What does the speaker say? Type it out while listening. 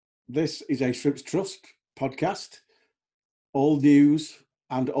This is a Shrimps Trust podcast. All news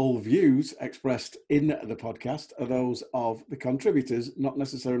and all views expressed in the podcast are those of the contributors, not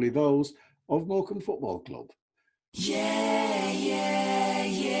necessarily those of Morecambe Football Club. Yeah.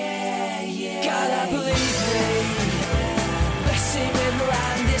 God, I believe me. Best team in the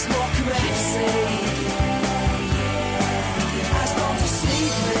land is Morecambe FC. As long to see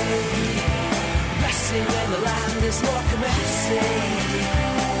me. Best team in the land is Morecambe FC.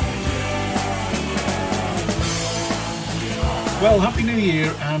 Well, Happy New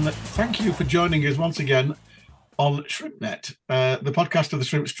Year, and thank you for joining us once again on ShrimpNet, the podcast of the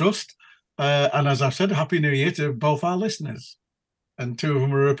Shrimps Trust. And as I've said, Happy New Year to both our listeners. And two of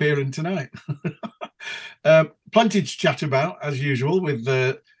them are appearing tonight. Plenty to chat about, as usual, with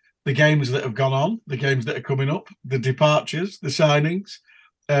the games that have gone on, the games that are coming up, the departures, the signings,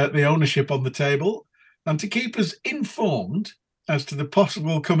 the ownership on the table, and to keep us informed as to the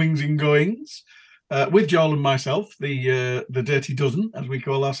possible comings and goings. With Joel and myself, the Dirty Dozen, as we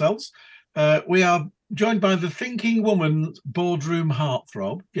call ourselves, we are joined by the thinking woman, boardroom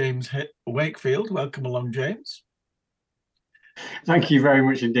heartthrob, James Wakefield. Welcome along, James. Thank you very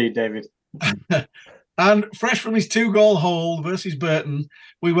much indeed, David. And fresh from his 2-goal haul versus Burton,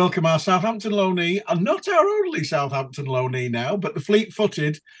 we welcome our Southampton loanee, and not our only Southampton loanee now, but the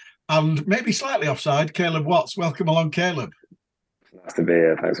fleet-footed and maybe slightly offside, Caleb Watts. Welcome along, Caleb. Nice to be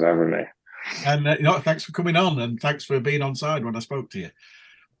here. Thanks for having me. And thanks for coming on, and thanks for being on side when I spoke to you.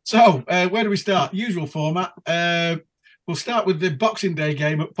 So, where do we start? Usual format. We'll start with the Boxing Day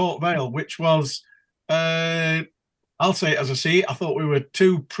game at Port Vale, which was, I'll say it as I see it, I thought we were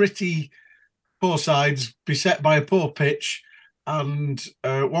two pretty poor sides beset by a poor pitch, and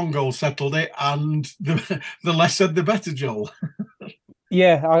one goal settled it, and the less said, the better, Joel.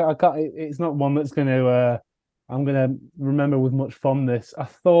 Yeah, I can't. It's not one that's going to. I'm going to remember with much fondness. I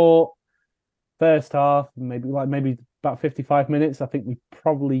thought first half, maybe about 55 minutes, I think we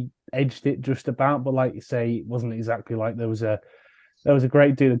probably edged it just about. But like you say, it wasn't exactly like there was a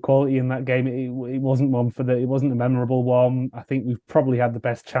great deal of quality in that game. It wasn't one it wasn't a memorable one. I think we've probably had the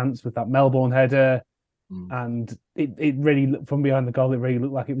best chance with that Melbourne header, and it really looked from behind the goal. It really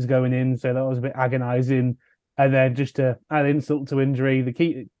looked like it was going in, so that was a bit agonising. And then just to add insult to injury, the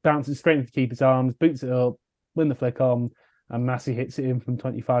keeper bounces straight into the keeper's arms, boots it up, win the flick on, and Massey hits it in from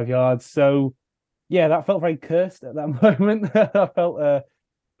 25 yards. So, yeah, that felt very cursed at that moment. I felt,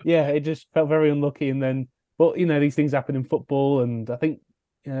 it just felt very unlucky. And then, but, these things happen in football. And I think,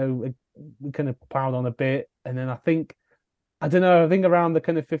 we kind of piled on a bit. And then I think around the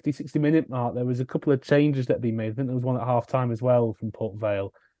kind of 50, 60 minute mark, there was a couple of changes that had been made. I think there was one at half time as well from Port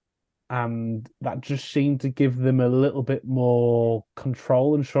Vale. And that just seemed to give them a little bit more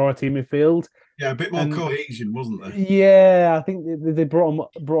control and surety in midfield. Yeah, a bit more cohesion, wasn't there? Yeah, I think they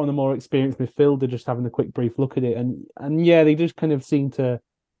brought on a more experienced midfielder, just having a quick brief look at it, and yeah, they just kind of seemed to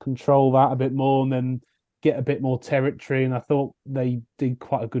control that a bit more and then get a bit more territory. And I thought they did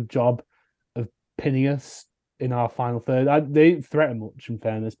quite a good job of pinning us in our final third. They didn't threaten much, in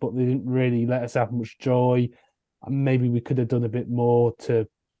fairness, but they didn't really let us have much joy. Maybe we could have done a bit more to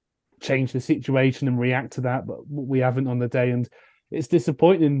change the situation and react to that, but we haven't on the day, and it's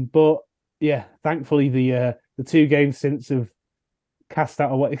disappointing. But yeah, thankfully the 2 games since have cast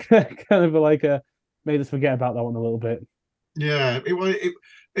out away, kind of made us forget about that one a little bit. Yeah,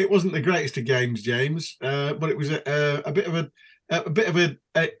 it wasn't the greatest of games, James, but it was a bit of a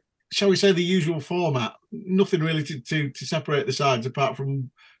shall we say, the usual format. Nothing really to separate the sides apart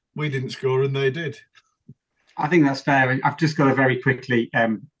from we didn't score and they did. I think that's fair. I've just got to very quickly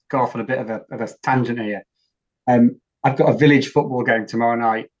go off on a bit of a tangent here. I've got a village football game tomorrow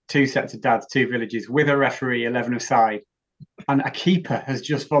night. 2 sets of dads, 2 villages, with a referee, 11 aside, and a keeper has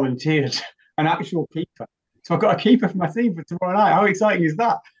just volunteered, an actual keeper. So I've got a keeper for my team for tomorrow night. How exciting is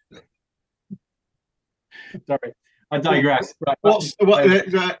that? Sorry, I digress.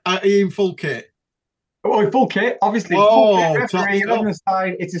 Right, are you in full kit? Well, in full kit, obviously. Oh, full kit, referee, 11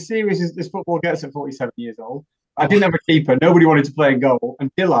 aside. It's as serious as this football gets at 47 years old. I didn't have a keeper. Nobody wanted to play in goal. And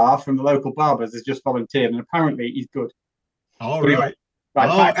Dilar from the local Barbers has just volunteered, and apparently he's good. All right.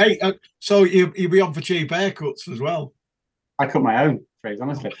 So you'll be on for cheap haircuts as well. I cut my own, phrase,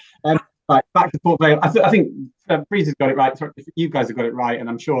 honestly. Right, back to Port Vale. I think Breeze's got it right. You guys have got it right, and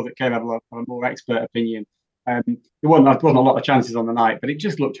I'm sure that Caleb will have a more expert opinion. There wasn't a lot of chances on the night, but it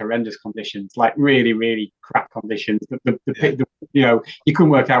just looked horrendous conditions, like really, really crap conditions. You couldn't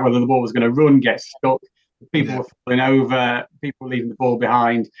work out whether the ball was going to run, get stuck. People were falling over, people were leaving the ball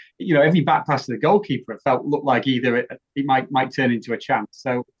behind. Every back pass to the goalkeeper looked like either it might turn into a chance.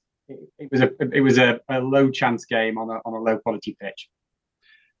 So it was a low chance game on a low quality pitch.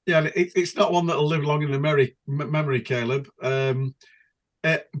 Yeah, it's not one that'll live long in the memory, Caleb.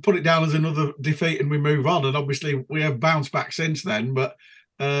 Put it down as another defeat and we move on. And obviously we have bounced back since then. But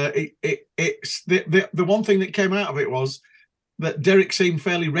it's the one thing that came out of it was that Derek seemed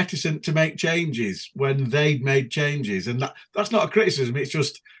fairly reticent to make changes when they'd made changes. And that's not a criticism. It's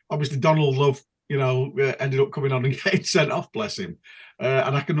just obviously Donald Love, ended up coming on and getting sent off, bless him.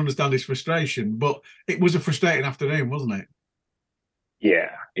 And I can understand his frustration, but it was a frustrating afternoon, wasn't it?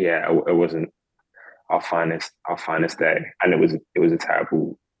 Yeah, it wasn't our finest day, and it was a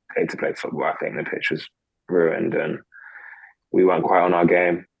terrible day to play football. I think the pitch was ruined, and we weren't quite on our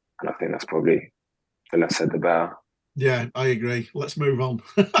game, and I think that's probably the less said the better. Yeah, I agree. Let's move on.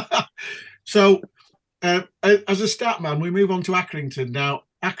 So, as a stat man, we move on to Accrington now.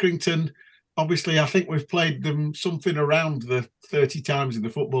 Accrington, obviously, I think we've played them something around the 30 times in the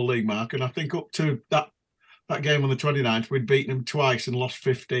Football League mark, and I think up to that game on the 29th, we'd beaten them twice and lost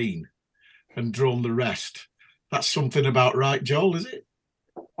 15 and drawn the rest. That's something about right, Joel, is it?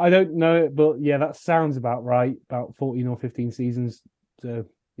 I don't know it, but yeah, that sounds about right. About 14 or 15 seasons. So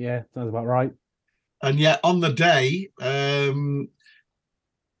yeah, sounds about right. And yet on the day,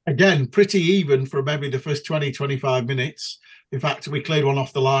 again, pretty even for maybe the first 20, 25 minutes. In fact, we cleared one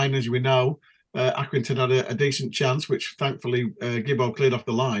off the line, as we know. Accrington had a decent chance, which thankfully Gibbo cleared off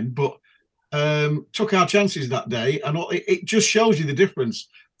the line. But took our chances that day, and it just shows you the difference.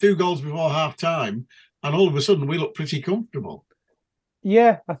 2 goals before half time, and all of a sudden we look pretty comfortable.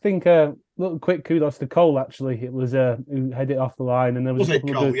 Yeah, I think little quick kudos to Cole. Actually, it was who headed it off the line, and there was a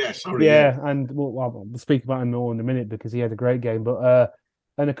couple Cole? of good, Yeah, sorry. Yeah, and we'll speak about him more in a minute because he had a great game, but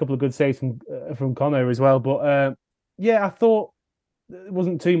and a couple of good saves from Connor as well. But yeah, I thought it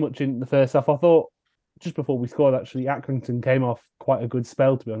wasn't too much in the first half. I thought just before we scored, actually, Accrington came off quite a good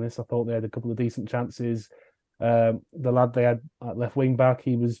spell, to be honest. I thought they had a couple of decent chances. The lad they had at left wing back,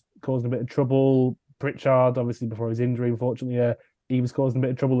 he was causing a bit of trouble. Pritchard, obviously, before his injury, unfortunately, he was causing a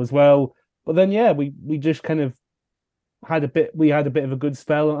bit of trouble as well. But then, yeah, we just kind of had a bit of a good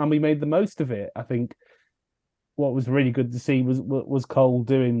spell and we made the most of it. I think what was really good to see was Cole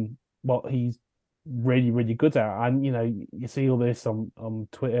doing what he's really, really good at. And you see all this on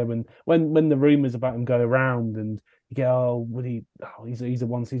Twitter, and when the rumours about him go around, and you get, he's a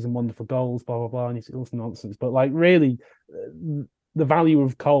one-season wonder for goals, blah blah blah, and you see all this nonsense. But like, really, the value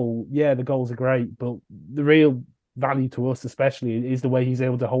of Cole, yeah, the goals are great, but the real value to us, especially, is the way he's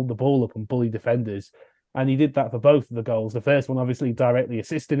able to hold the ball up and bully defenders. And he did that for both of the goals. The first one, obviously, directly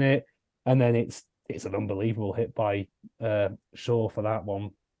assisting it, and then it's an unbelievable hit by Shaw for that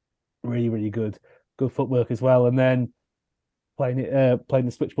one. Really, really good footwork as well. And then playing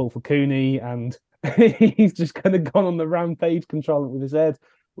the switch ball for Cooney, and he's just kind of gone on the rampage, controlling it with his head,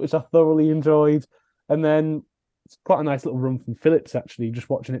 which I thoroughly enjoyed. And then it's quite a nice little run from Phillips, actually, just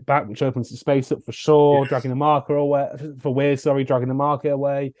watching it back, which opens the space up for Shaw, dragging the marker away, dragging the marker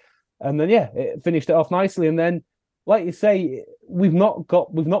away. And then, yeah, it finished it off nicely. And then, like you say, we've not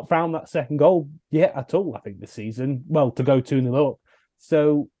found that second goal yet at all, I think, this season. Well, to go 2-0 up.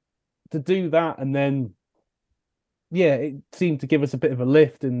 So to do that, and then, yeah, it seemed to give us a bit of a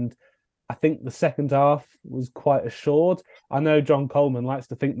lift. And I think the second half was quite assured. I know John Coleman likes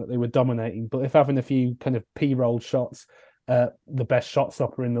to think that they were dominating, but if having a few kind of p-rolled shots, the best shot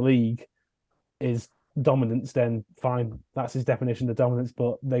stopper in the league is dominance, then fine. That's his definition of dominance,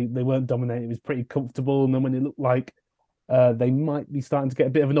 but they weren't dominating. It was pretty comfortable. And then when it looked like they might be starting to get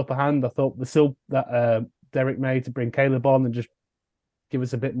a bit of an upper hand, I thought the sub that Derek made to bring Caleb on and just give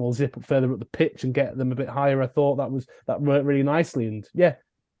us a bit more zip further up the pitch and get them a bit higher, I thought that worked really nicely. And yeah,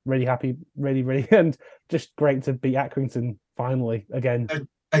 really happy, really, really, and just great to beat Accrington finally again.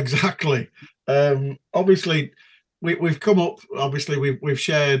 Exactly. Obviously, we've come up. Obviously, we've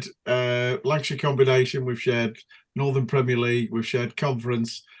shared Lancashire Combination, we've shared Northern Premier League, we've shared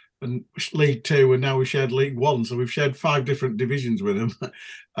Conference and League Two, and now we've shared League One. So we've shared 5 different divisions with them,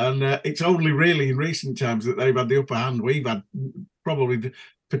 and it's only really in recent times that they've had the upper hand. We've had probably,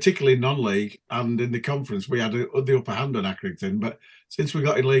 particularly non-league and in the conference, we had the upper hand on Accrington. But since we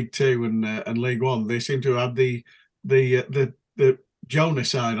got in League Two and League One, they seem to have the Jonah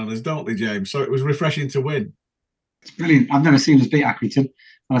sign on us, don't they, James? So it was refreshing to win. It's brilliant. I've never seen us beat Accrington,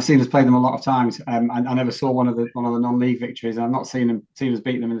 and I've seen us play them a lot of times. I never saw one of the non-league victories, and I've not seen us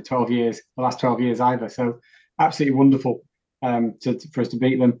beat them in the last 12 years either. So absolutely wonderful for us to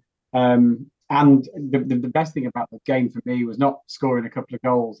beat them. And the best thing about the game for me was not scoring a couple of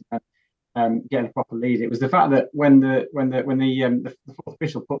goals and getting a proper lead. It was the fact that when the fourth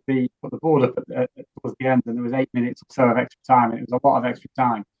official put the board up towards the end, and there was 8 minutes or so of extra time, and it was a lot of extra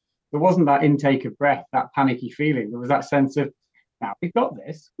time. There wasn't that intake of breath, that panicky feeling. There was that sense of, now. We've got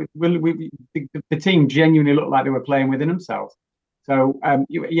this. The team genuinely looked like they were playing within themselves. So,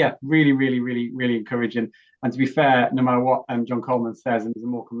 yeah, really, really, really, really encouraging. And to be fair, no matter what John Coleman says, and he's a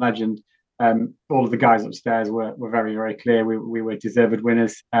Morecambe legend, all of the guys upstairs were very, very clear. We were deserved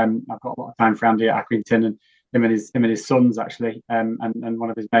winners. I've got a lot of time for Andy at Accrington, and him and his sons actually, and one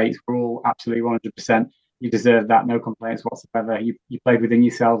of his mates were all absolutely 100%. You deserve that, no complaints whatsoever. You played within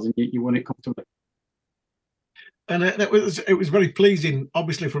yourselves and you won it comfortably. And it was very pleasing,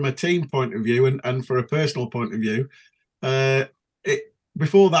 obviously from a team point of view and for a personal point of view.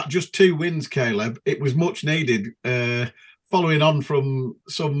 Before that, just 2 wins, Caleb. It was much needed, following on from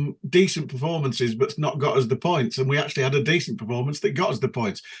some decent performances, but not got us the points. And we actually had a decent performance that got us the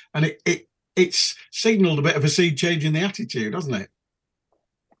points. And it's signalled a bit of a sea change in the attitude, hasn't it?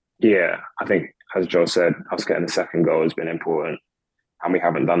 Yeah, I think, as Joel said, us getting the second goal has been important. And we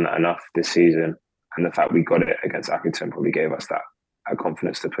haven't done that enough this season. And the fact we got it against Accrington probably gave us that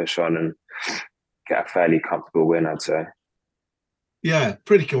confidence to push on and get a fairly comfortable win, I'd say. Yeah,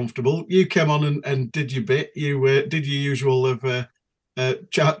 pretty comfortable. You came on and did your bit. You did your usual of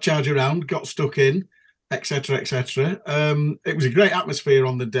charge around, got stuck in, etc., etc. It was a great atmosphere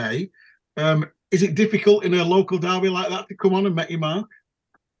on the day. Is it difficult in a local derby like that to come on and make your mark?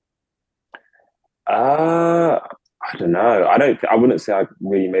 I don't know. I wouldn't say I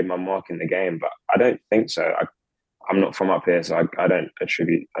really made my mark in the game, but I don't think so. I'm not from up here, so I don't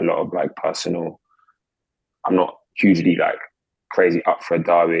attribute a lot of like personal. I'm not hugely like crazy up for a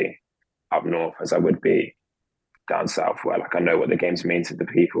derby up north as I would be down south, where like I know what the games mean to the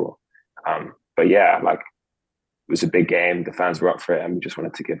people. But yeah, like it was a big game. The fans were up for it, and we just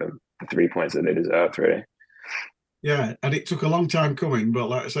wanted to give them the 3 points that they deserved, really. Yeah, and it took a long time coming, but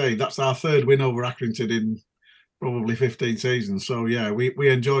like I say, that's our 3rd win over Accrington in probably 15 seasons. So yeah, we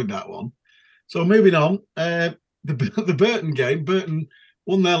enjoyed that one. So moving on, the Burton game. Burton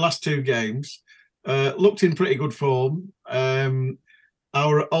won their last 2 games. Looked in pretty good form.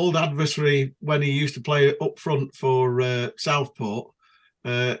 Our old adversary, when he used to play up front for Southport,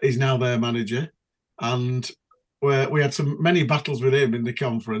 is now their manager, and we had many battles with him in the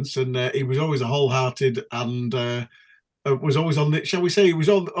conference, and he was always a wholehearted and was always on the. Shall we say he was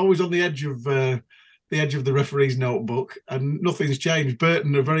always on the edge of the referee's notebook, and nothing's changed.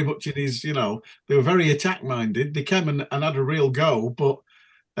 Burton are very much in his. They were very attack minded. They came and had a real go, but.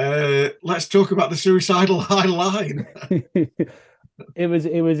 Let's talk about the suicidal high line. It was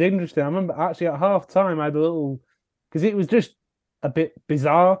interesting. I remember actually at half time I had a little, because it was just a bit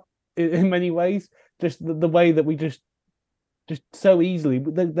bizarre in many ways. Just the way that we just so easily.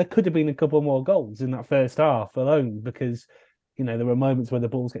 There could have been a couple more goals in that first half alone, because there were moments where the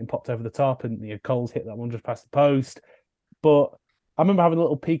ball's getting popped over the top and Coles hit that one just past the post. But I remember having a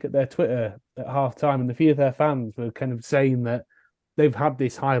little peek at their Twitter at half time, and a few of their fans were kind of saying that they've had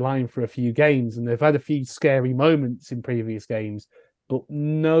this high line for a few games and they've had a few scary moments in previous games, but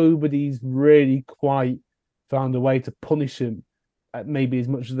nobody's really quite found a way to punish him maybe as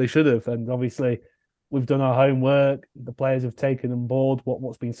much as they should have. And obviously we've done our homework. The players have taken on board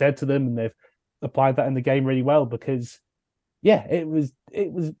what's been said to them, and they've applied that in the game really well, because yeah, it was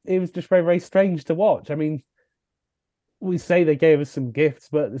just very, very strange to watch. I mean, we say they gave us some gifts,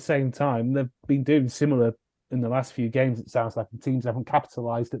 but at the same time, they've been doing similar in the last few games. It sounds like the teams haven't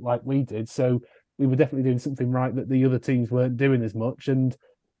capitalised it like we did. So we were definitely doing something right that the other teams weren't doing as much. And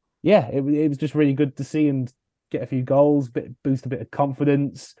yeah, it was just really good to see and get a few goals, boost a bit of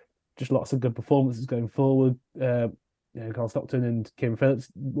confidence, just lots of good performances going forward. Carl Stockton and Kieran Phillips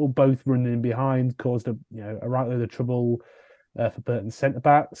were both running in behind, caused a right load of trouble for Burton's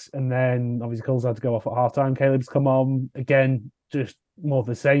centre-backs. And then obviously Coles had to go off at half-time. Caleb's come on again, just more of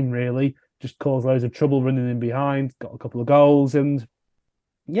the same really. Just caused loads of trouble running in behind, got a couple of goals, and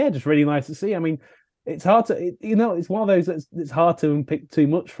yeah, just really nice to see. I mean, it's hard to, it's one of those that's hard to unpick too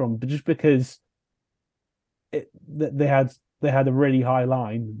much from, but just because they had a really high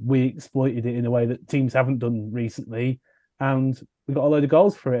line, we exploited it in a way that teams haven't done recently, and we got a load of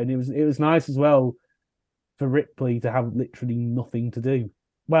goals for it. And it was nice as well for Ripley to have literally nothing to do.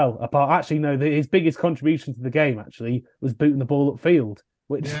 Well, his biggest contribution to the game actually was booting the ball upfield.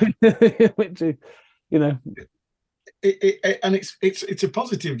 Which and it's a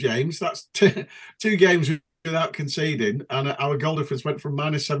positive, James. That's 2 games without conceding, and our goal difference went from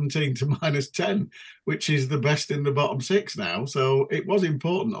 -17 to -10, which is the best in the bottom 6 now. So it was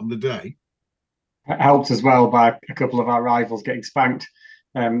important on the day. It helped as well by a couple of our rivals getting spanked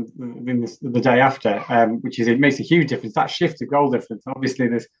the day after, it makes a huge difference. That shift of goal difference. Obviously,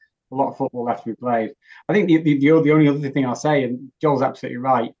 there's a lot of football left to be played. I think the only other thing I'll say, and Joel's absolutely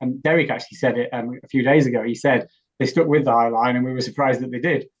right, and Derek actually said it a few days ago. He said they stuck with the high line, and we were surprised that they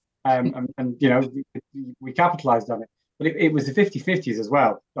did. And we capitalised on it. But it was the 50-50s as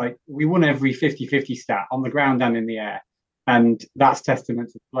well. Like, we won every 50-50 stat on the ground and in the air. And that's testament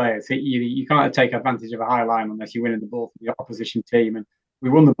to the players. You can't take advantage of a high line unless you're winning the ball from the opposition team. And we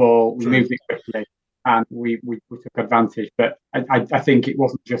won the ball, we moved it quickly, and we took advantage. But I think it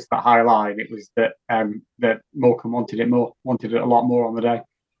wasn't just that high line. It was that Morecambe wanted it a lot more on the day.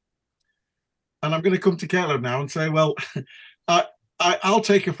 And I'm going to come to Caleb now and say, well, I'll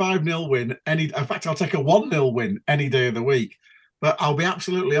take a 5-0 win in fact, I'll take a 1-0 win any day of the week. But I'll be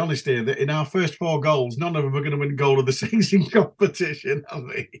absolutely honest here that in our first 4 goals, none of them are going to win goal of the season competition, are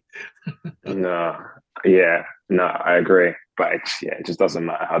they? No, I agree. But it just doesn't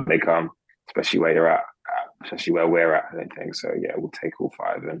matter how they come, especially where you're at, especially where we're at, I don't think. So, yeah, we'll take all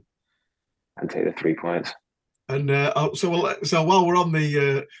 5 and take the 3 points. And so while we're on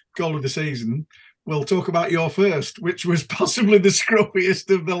the goal of the season, we'll talk about your first, which was possibly the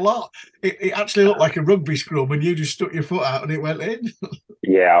scrummiest of the lot. It actually looked like a rugby scrum, and you just stuck your foot out and it went in.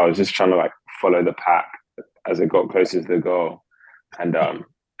 Yeah, I was just trying to follow the pack as it got closer to the goal, and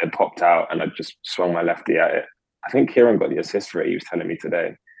it popped out, and I just swung my lefty at it. I think Kieran got the assist for it. He was telling me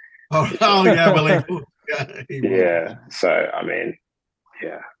today. Oh yeah, well, yeah. So I mean,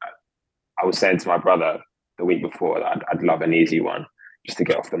 yeah, I was saying to my brother the week before that I'd love an easy one just to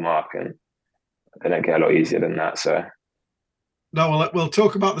get off the mark, and they don't get a lot easier than that. So no, we'll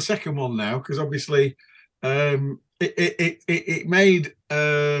talk about the second one now, because obviously it made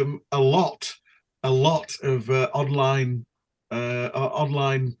a lot of online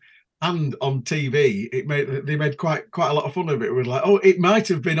and on TV. They made quite a lot of fun of it. It was like, oh, it might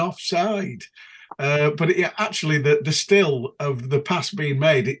have been offside. But actually, the still of the pass being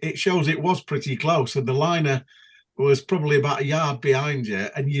made, it shows it was pretty close, and the liner was probably about a yard behind you,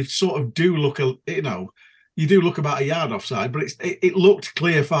 and you sort of do look, you do look about a yard offside, but it looked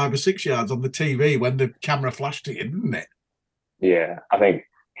clear 5 or 6 yards on the TV when the camera flashed to you, didn't it? Yeah, I think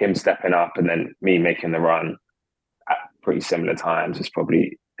him stepping up and then me making the run at pretty similar times has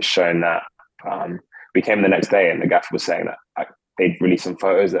probably shown that. We came the next day, and the gaffer was saying that they'd released some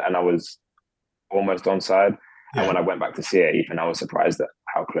photos, and I was almost onside. Yeah. And when I went back to see it, even I was surprised at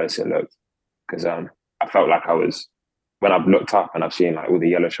how close it looked, because I felt like when I've looked up and I've seen all the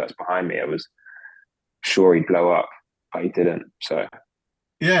yellow shirts behind me, I was sure he'd blow up, but he didn't. So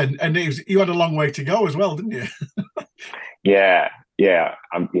yeah, and you had a long way to go as well, didn't you? yeah.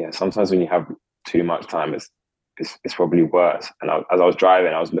 Sometimes when you have too much time, it's probably worse. And as I was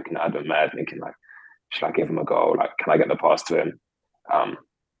driving, I was looking at Adam Mad, thinking should I give him a goal? Can I get the pass to him?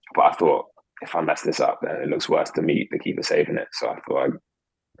 But I thought, if I mess this up, then it looks worse to me, the keeper saving it. So I thought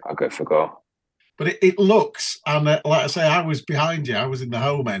I'd go for goal. But it looks, and like I say, I was behind you. I was in the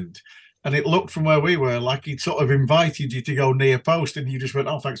home end, and it looked from where we were like he'd sort of invited you to go near post, and you just went,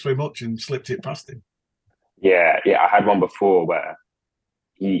 "Oh, thanks very much," and slipped it past him. Yeah. I had one before where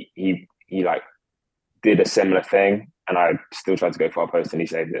he did a similar thing, and I still tried to go far post, and he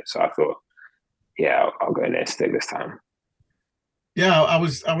saved it. So I thought, yeah, I'll go near stick this time. Yeah, I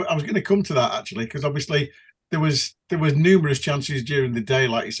was going to come to that actually, because obviously there was numerous chances during the day,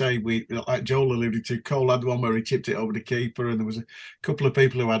 like you say. Like Joel alluded to, Cole had one where he chipped it over the keeper, and there was a couple of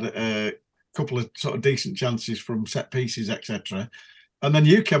people who had a couple of sort of decent chances from set pieces, etc. And then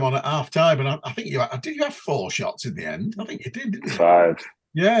you came on at half time, and I think did you have 4 shots in the end? I think you did, didn't you? 5.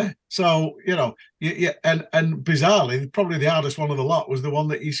 Yeah. So and bizarrely, probably the hardest one of the lot was the one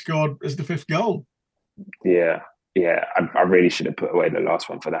that he scored as the 5th goal. Yeah. Yeah, I really should have put away the last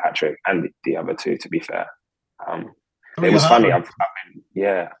one for the hat trick, and the other 2. To be fair, it was funny. I've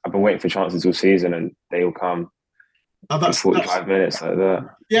been waiting for chances all season, and they all come. That's 45 minutes like that.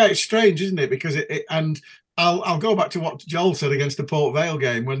 Yeah, it's strange, isn't it? Because and I'll go back to what Joel said against the Port Vale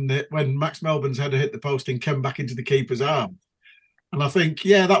game when Max Melbourne's header hit the post and came back into the keeper's arm. And I think,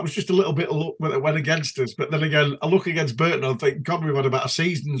 that was just a little bit of luck that went against us. But then again, I look against Burton, I think, God, we've had about a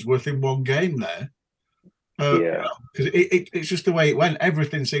season's worth in one game there. Because it's just the way it went.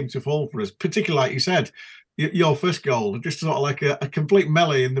 Everything seemed to fall for us, particularly like you said, your first goal, just sort of like a complete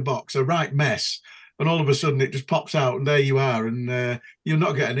melee in the box, a right mess, and all of a sudden it just pops out, and there you are, and you'll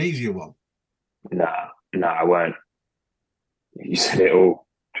not get an easier one. No, I won't. You said it all,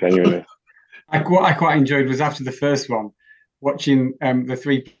 genuinely. What I quite enjoyed was after the first one, watching the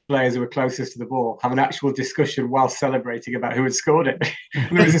 3 players who were closest to the ball have an actual discussion while celebrating about who had scored it.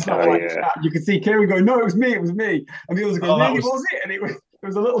 And there was this chat. You could see Kieran going, "No, it was me," and the others going, "Really, was it?" And it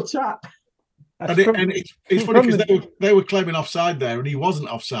was a little chat. And it's funny because they were claiming offside there, and he wasn't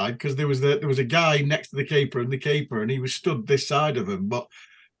offside because there was a guy next to the keeper, and he was stood this side of him. But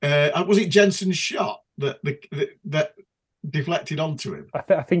was it Jensen's shot? that deflected onto him?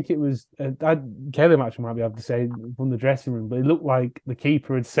 I think it was Caleb actually might be able to say from the dressing room, but it looked like the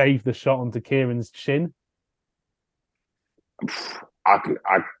keeper had saved the shot onto Kieran's chin. I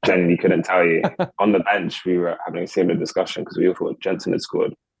genuinely couldn't tell you. On the bench, we were having a similar discussion because we all thought Jensen had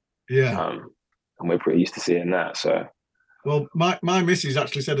scored. Yeah. And we're pretty used to seeing that. So, well, my missus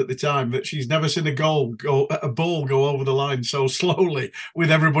actually said at the time that she's never seen a ball go over the line so slowly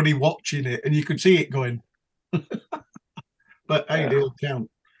with everybody watching it, and you could see it going. But hey, it'll count.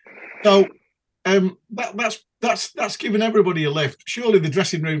 So, that's given everybody a lift. Surely the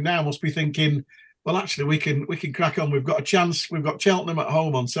dressing room now must be thinking, well, actually, we can crack on. We've got a chance. We've got Cheltenham at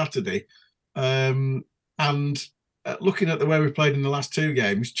home on Saturday, and looking at the way we've played in the last two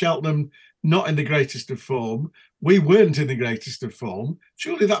games, Cheltenham not in the greatest of form. We weren't in the greatest of form.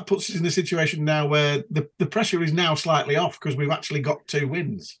 Surely that puts us in a situation now where the pressure is now slightly off because we've actually got 2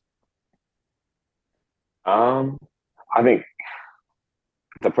 wins. I think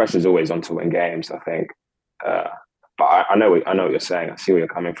the pressure is always on to win games. I think, but I know what you're saying. I see where you're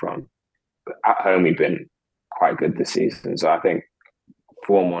coming from. But at home, we've been quite good this season. So I think,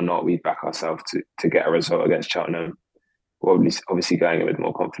 form or not, we back ourselves to get a result against Cheltenham. We're obviously going in with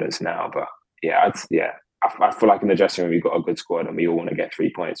more confidence now. But I feel like in the dressing room we've got a good squad and we all want to get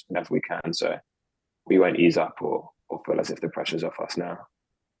 3 points whenever we can. So we won't ease up or feel as if the pressure's off us now.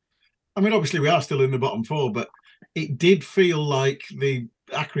 I mean, obviously we are still in the bottom 4, but it did feel like the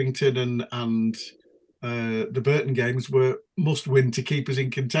Accrington and the Burton games were must win to keep us in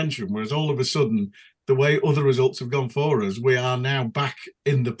contention. Whereas all of a sudden, the way other results have gone for us, we are now back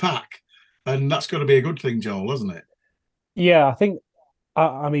in the pack. And that's got to be a good thing, Joel, hasn't it? Yeah, I think,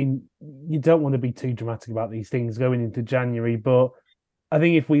 I mean, you don't want to be too dramatic about these things going into January, but I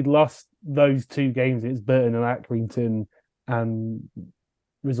think if we'd lost those 2 games, it's Burton and Accrington, and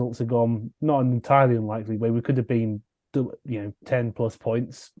results had gone not an entirely unlikely way, we could have been 10 plus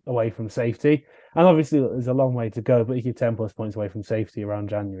points away from safety. And obviously there's a long way to go, but if you're 10 plus points away from safety around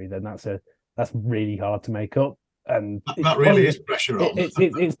January, then that's really hard to make up. And that really is pressure on.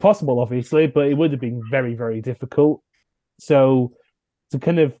 It's possible, obviously, but it would have been very, very difficult. So to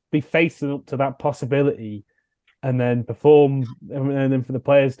kind of be facing up to that possibility and then perform, and then for the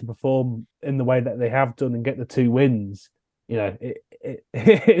players to perform in the way that they have done and get the 2 wins,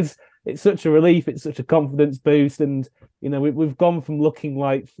 it's such a relief. It's such a confidence boost, and we've gone from looking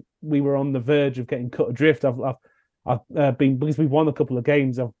like we were on the verge of getting cut adrift. I've been, because we've won a couple of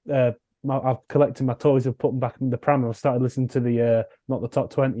games. I've collected my toys, I've put them back in the pram. I've started listening to the Not the Top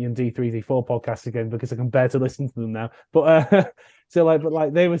 20 and D3D4 podcasts again because I can bear to listen to them now. But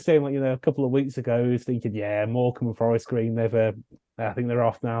but they were saying, a couple of weeks ago, I was thinking, Morecambe and Forest Green, I think they're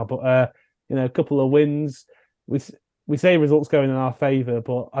off now. But a couple of wins. We say results going in our favour,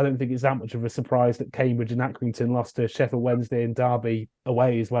 but I don't think it's that much of a surprise that Cambridge and Accrington lost to Sheffield Wednesday and Derby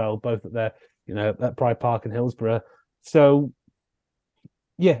away as well, both at their, at Pride Park and Hillsborough. So,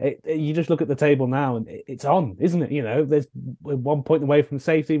 you just look at the table now and it's on, isn't it? There's 1 point away from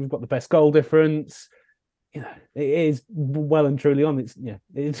safety. We've got the best goal difference. It is well and truly on.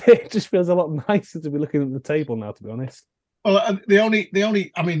 It just feels a lot nicer to be looking at the table now, to be honest. Well, the only,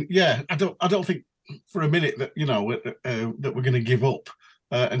 I don't think for a minute that that we're going to give up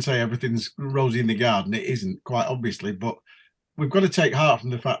and say everything's rosy in the garden. It isn't, quite obviously, but we've got to take heart from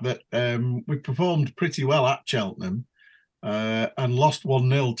the fact that we performed pretty well at Cheltenham and lost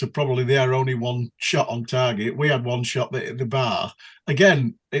 1-0 to probably their only 1 shot on target. We had 1 shot that hit the bar.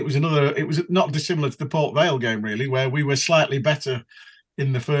 Again, it was not dissimilar to the Port Vale game, really, where we were slightly better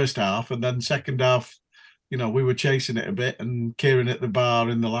in the first half, and then second half, we were chasing it a bit and Kieran at the bar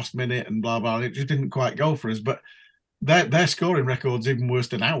in the last minute and blah, blah. It just didn't quite go for us. But their scoring record's even worse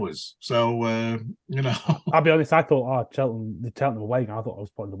than ours. So, I'll be honest, I thought the Cheltenham away game, I thought it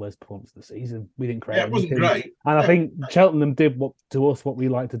was probably the worst performance of the season. We didn't create it wasn't anything. great. And I think Cheltenham did to us what we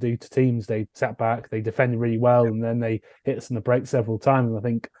like to do to teams. They sat back, they defended really well, and then they hit us in the break several times. And I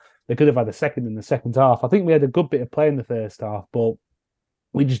think they could have had a second in the second half. I think we had a good bit of play in the first half, but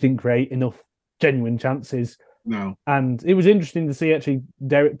we just didn't create enough genuine chances. No. And it was interesting to see actually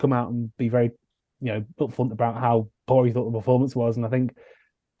Derek come out and be very, upfront about how poor he thought the performance was. And I think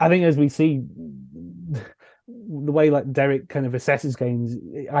as we see the way like Derek kind of assesses games,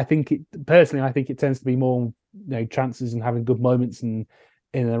 I think it tends to be more, chances and having good moments in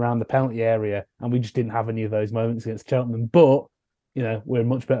and around the penalty area. And we just didn't have any of those moments against Cheltenham. But, we're in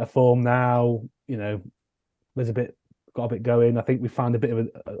much better form now. There's got a bit going. I think we found a bit of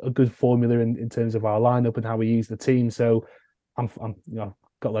a good formula in terms of our lineup and how we use the team. So I'm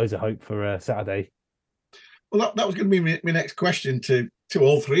got loads of hope for Saturday. Well, that was going to be my next question to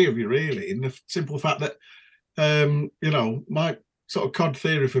all three of you, really, in the simple fact that my sort of COD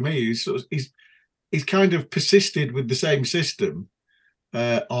theory for me is he's kind of persisted with the same system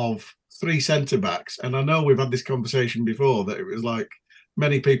of three centre backs, and I know we've had this conversation before that it was like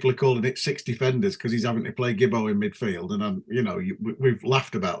many people are calling it 6 defenders because he's having to play Gibbo in midfield, and we've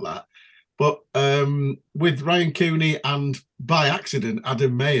laughed about that. But with Ryan Cooney and by accident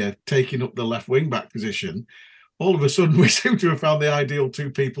Adam Mayer taking up the left wing back position, all of a sudden we seem to have found the ideal two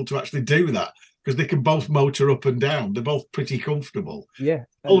people to actually do that because they can both motor up and down. They're both pretty comfortable. Yeah.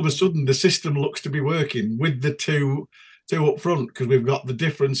 All of a sudden the system looks to be working with the two up front because we've got the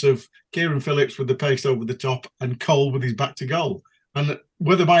difference of Kieran Phillips with the pace over the top and Cole with his back to goal. And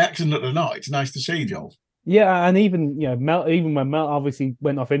whether by accident or not, it's nice to see, Joel. Yeah, and even even when Mel obviously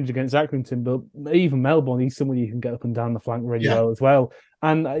went off injured against Accrington, but even Melbourne, he's someone you can get up and down the flank really well as well.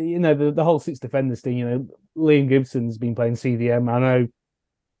 And the whole 6 defenders thing. Liam Gibson's been playing CDM. I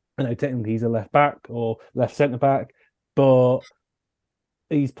know technically he's a left back or left centre back, but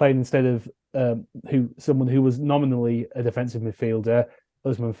he's playing instead of someone who was nominally a defensive midfielder,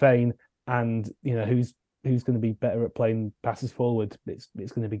 Usman Fain, and who's going to be better at playing passes forward. It's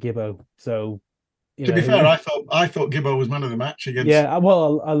going to be Gibbo. So. To be fair, I thought Gibbo was man of the match against. Yeah,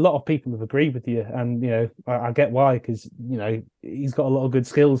 well, a lot of people have agreed with you, and I get why, because he's got a lot of good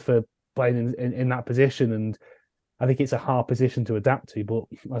skills for playing in that position, and I think it's a hard position to adapt to. But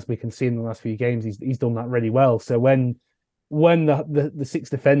as we can see in the last few games, he's done that really well. So when the 6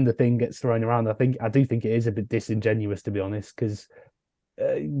 defender thing gets thrown around, I do think it is a bit disingenuous, to be honest, because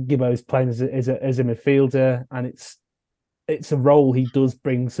Gibbo is playing as a midfielder, and it's a role he does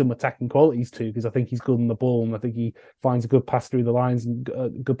bring some attacking qualities to, because I think he's good on the ball and I think he finds a good pass through the lines and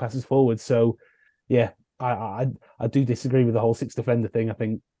good passes forward. So, yeah, I do disagree with the whole 6 defender thing. I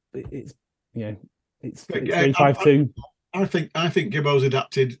think it's 3-5-2. I think Gibbo's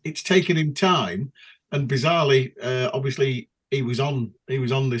adapted. It's taken him time, and bizarrely, obviously he was on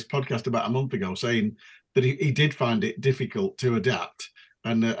this podcast about a month ago saying that he did find it difficult to adapt,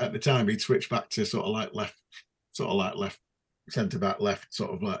 and at the time he'd switched back to sort of like left centre back, left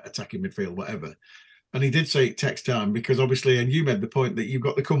sort of like attacking midfield, whatever. And he did say it takes time because obviously, and you made the point that you've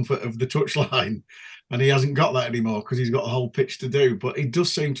got the comfort of the touchline, and he hasn't got that anymore because he's got a whole pitch to do. But he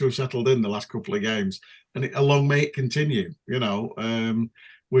does seem to have settled in the last couple of games, and long may it continue.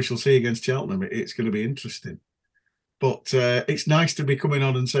 We shall see against Cheltenham. It's going to be interesting. But it's nice to be coming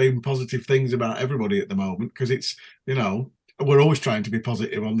on and saying positive things about everybody at the moment, because it's we're always trying to be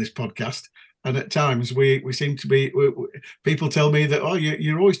positive on this podcast. And at times we seem to be. People tell me that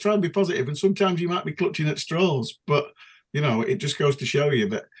you're always trying to be positive, and sometimes you might be clutching at straws. But it just goes to show you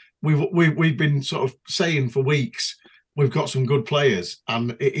that we've been sort of saying for weeks we've got some good players,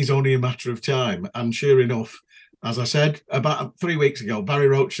 and it is only a matter of time. And sure enough, as I said about 3 weeks ago, Barry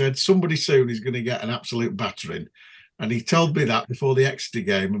Roach said somebody soon is going to get an absolute battering, and he told me that before the Exeter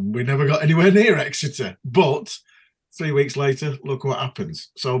game, and we never got anywhere near Exeter, but. 3 weeks later, look what happens.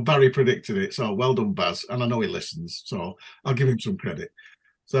 So Barry predicted it. So well done, Baz. And I know he listens, so I'll give him some credit.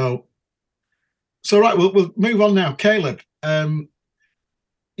 So right, we'll move on now. Caleb,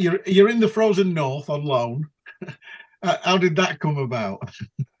 you're in the frozen north on loan. How did that come about?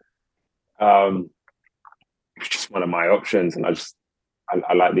 It's just one of my options, and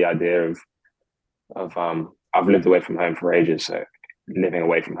I like the idea of I've lived away from home for ages, so living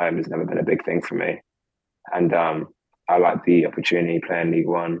away from home has never been a big thing for me, and I like the opportunity playing League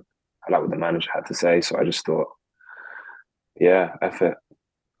One. I like what the manager had to say, so I just thought, yeah, effort.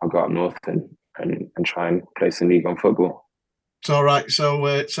 I'll go up north and try and play some League One football. It's all right. So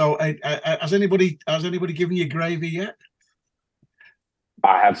has anybody given you gravy yet?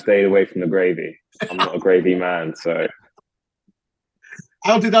 I have stayed away from the gravy. I'm not a gravy man, so.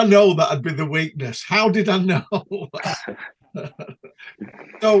 How did I know that'd be the weakness? How did I know?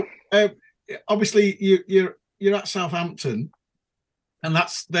 So obviously you're at Southampton, and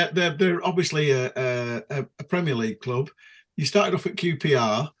they're obviously a Premier League club. You started off at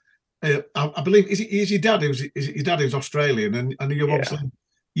QPR. I believe is it your dad who's Australian, and you obviously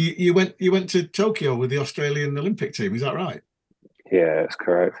you went to Tokyo with the Australian Olympic team. Is that right? Yeah, that's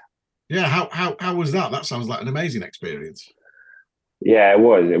correct. Yeah, how was that? That sounds like an amazing experience. Yeah, it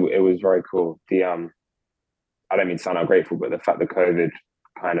was. It was very cool. I don't mean to sound ungrateful, but the fact that COVID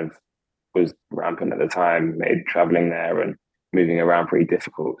kind of was rampant at the time made traveling there and moving around pretty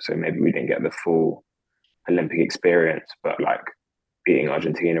difficult. So maybe we didn't get the full Olympic experience, but like beating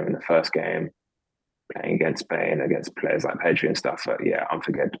Argentina in the first game, playing against Spain, against players like Pedri and stuff. But yeah,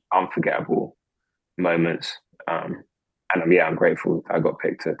 unforgettable moments. And I'm grateful I got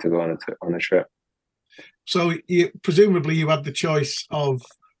picked to go on a trip. So presumably you had the choice of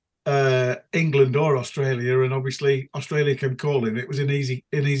England or Australia, and obviously Australia came calling. It was an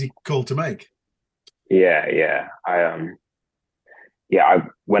easy call to make. Yeah. I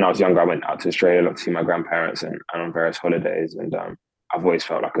when I was younger, I went out to Australia a lot to see my grandparents and on various holidays, and I've always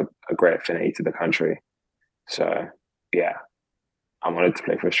felt like a great affinity to the country. So yeah, I wanted to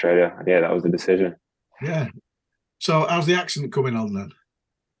play for Australia. Yeah, that was the decision. Yeah. So how's the accent coming on then?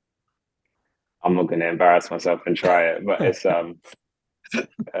 I'm not going to embarrass myself and try it, but it's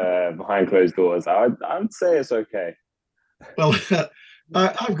behind closed doors. I'd say it's okay. Well,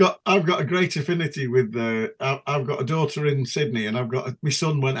 I've got a great affinity with. I've got a daughter in Sydney, and my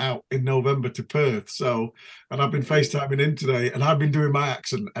son went out in November to Perth. So, and I've been FaceTiming in today, and I've been doing my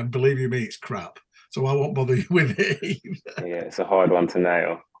accent, and believe you me, it's crap. So I won't bother you with it either. Yeah, it's a hard one to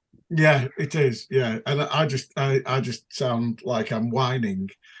nail. Yeah, it is. Yeah, and I just sound like I'm whining,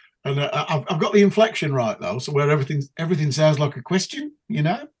 and I've got the inflection right though, so where everything sounds like a question, you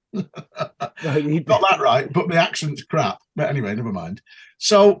know. Got that right, but the accent's crap. But anyway, never mind.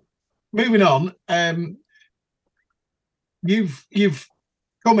 So, moving on. You've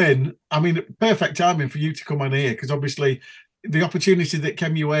come in. I mean, perfect timing for you to come on here because obviously the opportunity that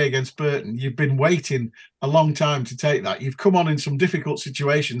came your way against Burton, you've been waiting a long time to take that. You've come on in some difficult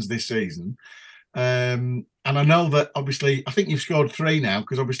situations this season. And I know that obviously, I think you've scored 3 now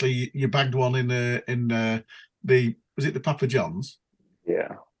because obviously you bagged one in the was it the Papa John's?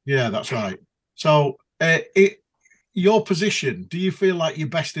 Yeah, that's right. So, your position, do you feel like you're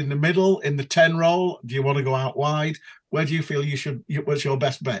best in the middle, in the 10 role? Do you want to go out wide? Where do you feel what's your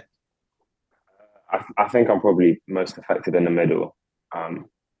best bet? I think I'm probably most effective in the middle.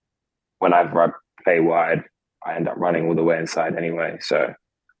 Whenever I play wide, I end up running all the way inside anyway. So,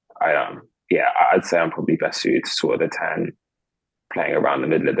 I'd say I'm probably best suited to sort of the 10, playing around the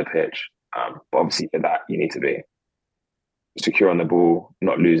middle of the pitch. But obviously for that, you need to be secure on the ball,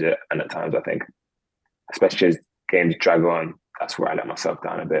 not lose it. And at times, I think, especially as games drag on, that's where I let myself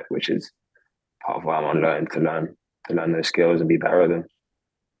down a bit, which is part of why I'm on loan to learn those skills and be better at them.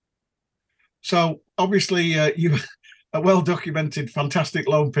 So obviously, you a well-documented, fantastic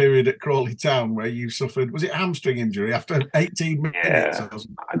loan period at Crawley Town where you suffered, was it a hamstring injury after 18 minutes? Yeah,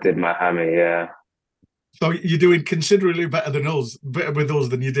 I did my hammy, yeah. So you're doing considerably better with us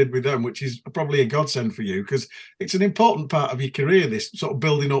than you did with them, which is probably a godsend for you because it's an important part of your career, this sort of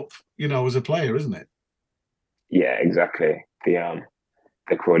building up, as a player, isn't it? Yeah, exactly. The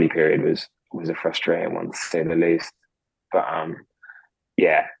Crawley period was a frustrating one to say the least. But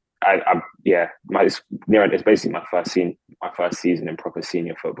it's basically my first season in proper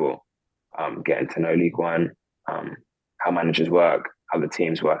senior football. Getting to know League One, how managers work, how the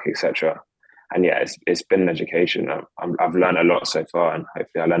teams work, etc. And yeah, it's been an education. I've learned a lot so far, and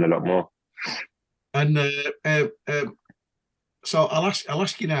hopefully I learn a lot more. And so I'll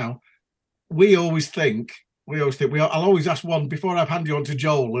ask you now. I'll always ask one before I hand you on to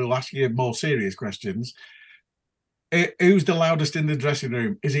Joel, who'll ask you more serious questions. Who's the loudest in the dressing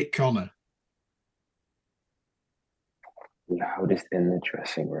room? Is it Connor? Loudest in the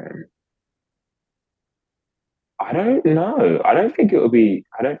dressing room? I don't know. I don't think it would be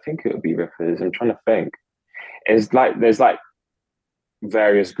Rippers. I'm trying to think. There's like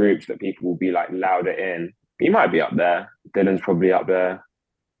various groups that people will be like louder in. He might be up there. Dylan's probably up there.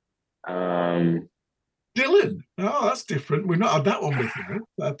 Dylan? Oh, that's different. We've not had that one before.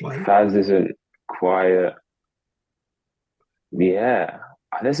 Fair play. Faz isn't quiet. Yeah,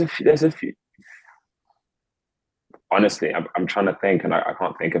 there's a few. Honestly, I'm trying to think, and I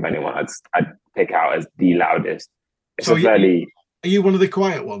can't think of anyone I'd pick out as the loudest. Are you one of the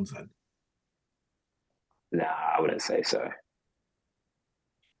quiet ones then? Nah, I wouldn't say so.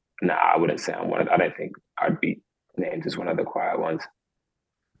 Nah, I wouldn't say I'm one. I don't think I'd be named as one of the quiet ones.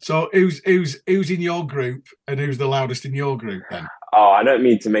 So who's in your group, and who's the loudest in your group then? Oh, I don't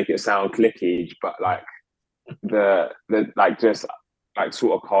mean to make it sound cliquey, but like the just like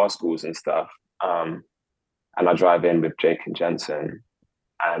sort of car schools and stuff. And I drive in with Jake and Jensen,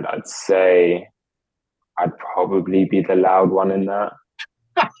 and I'd say I'd probably be the loud one in that.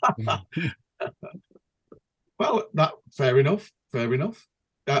 Well, fair enough.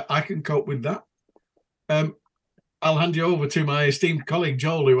 I can cope with that. I'll hand you over to my esteemed colleague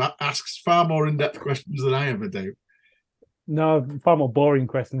Joel, who asks far more in-depth questions than I ever do. No, far more boring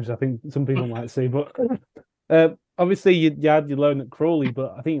questions, I think some people might say. But obviously, you had your loan at Crawley,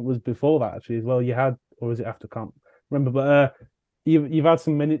 but I think it was before that actually as well. You had, or was it after? Can't remember. But you've had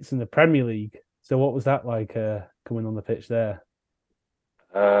some minutes in the Premier League. So what was that like coming on the pitch there?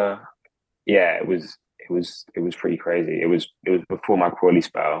 Yeah, it was pretty crazy. It was before my Crawley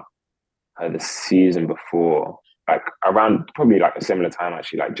spell. the season before, like around probably like a similar time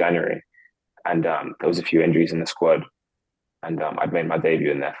actually, like January, and there was a few injuries in the squad, and I'd made my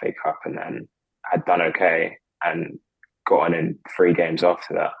debut in the FA Cup, and then had done okay, and got on in 3 games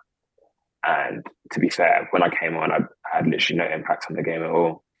after that. And to be fair, when I came on, I had literally no impact on the game at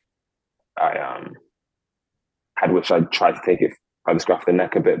all. I had wished I'd tried to take it by the scruff of the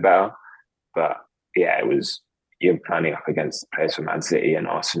neck a bit better, but yeah, it was, you're planning up against players from Man City and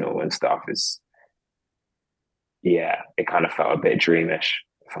Arsenal and stuff. It kind of felt a bit dreamish,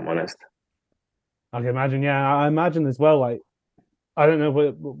 if I'm honest. I can imagine. Yeah, I imagine as well. Like, I don't know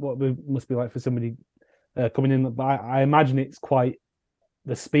what it must be like for somebody coming in, but I imagine it's quite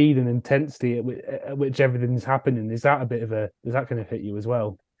the speed and intensity at which everything's happening. Is that does that kind of hit you as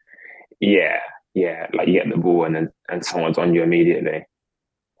well? Yeah. Like you get the ball and someone's on you immediately.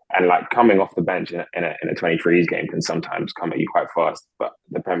 And like coming off the bench in a 23s game can sometimes come at you quite fast. But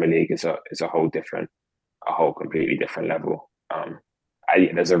the Premier League is a whole completely different level.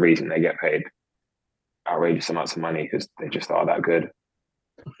 There's a reason they get paid outrageous amounts of money, because they just are that good.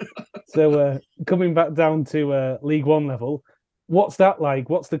 So coming back down to League One level, what's that like?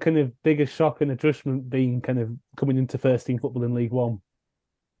 What's the kind of biggest shock and adjustment being kind of coming into first team football in League One?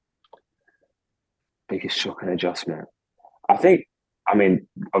 Biggest shock and adjustment, I mean,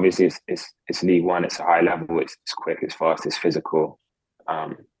 obviously it's League One. It's a high level. It's quick. It's fast. It's physical.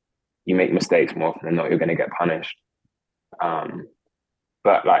 You make mistakes more often than not, you're going to get punished.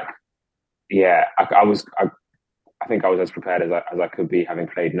 But like, yeah, I think I was as prepared as I could be, having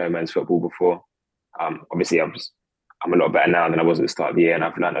played no men's football before. Obviously, I'm a lot better now than I was at the start of the year, and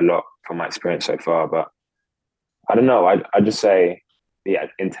I've learned a lot from my experience so far. But I don't know. I just say the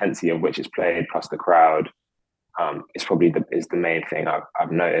intensity of which is played, plus the crowd, is probably the main thing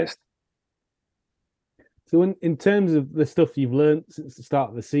I've noticed. So in terms of the stuff you've learned since the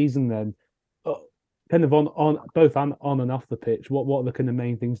start of the season, then kind of on both on and off the pitch, what are the kind of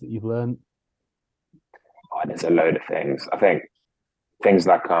main things that you've learned? Oh, there's a load of things. I think things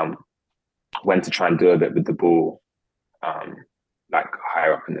like when to try and do a bit with the ball, like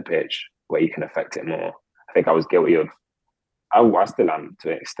higher up in the pitch where you can affect it more. I think I was guilty of. I still am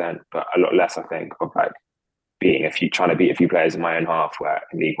to an extent, but a lot less. I think of like trying to beat a few players in my own half. Where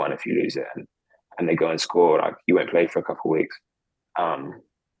in League One, if you lose it and they go and score, like you won't play for a couple of weeks.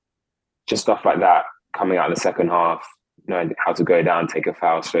 Just stuff like that, coming out in the second half, knowing how to go down, take a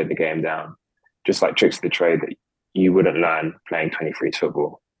foul, slow the game down. Just like tricks of the trade that you wouldn't learn playing 23s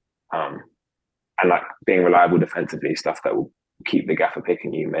football. And like being reliable defensively, stuff that will keep the gaffer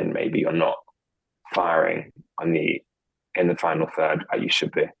picking you, and maybe you're not firing in the final third like you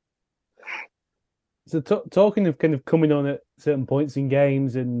should be. So talking of kind of coming on at certain points in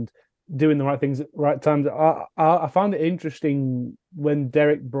games and doing the right things at the right times, I found it interesting when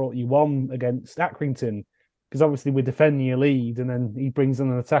Derek brought you on against Accrington, because obviously we're defending your lead, and then he brings on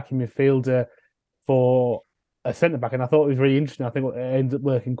an attacking midfielder for a centre back, and I thought it was really interesting. I think it ended up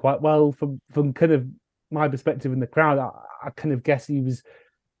working quite well from kind of my perspective in the crowd. I kind of guess he was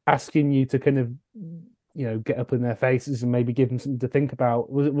asking you to kind of, you know, get up in their faces and maybe give them something to think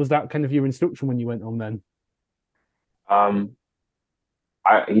about. Was that kind of your instruction when you went on then?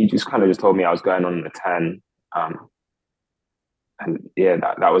 He just kind of just told me I was going on the 10, and yeah,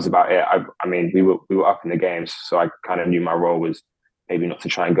 that was about it. I mean, we were up in the games, so I kind of knew my role was maybe not to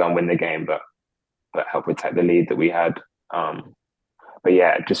try and go and win the game, but help protect the lead that we had. But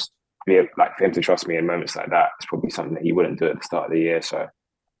yeah, just like for him to trust me in moments like that, it's probably something that he wouldn't do at the start of the year. So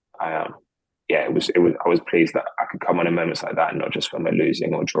I was pleased that I could come on in moments like that, and not just when we're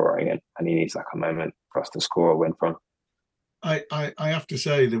losing or drawing, and he needs like a moment for us to score or win from. I have to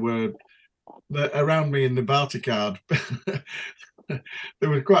say around me in the Barty card, there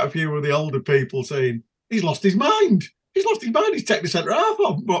were quite a few of the older people saying, he's lost his mind. He's lost his mind. He's taken the centre half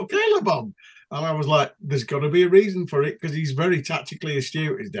on, but Caleb on. And I was like, there's got to be a reason for it, because he's very tactically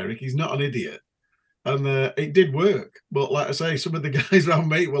astute, is Derek. He's not an idiot. And it did work. But like I say, some of the guys around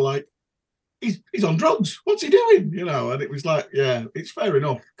me were like, he's on drugs. What's he doing? You know, and it was like, yeah, it's fair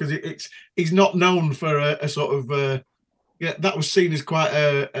enough, because he's not known for a sort of that was seen as quite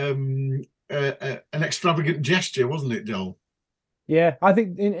an extravagant gesture, wasn't it, Joel? Yeah, I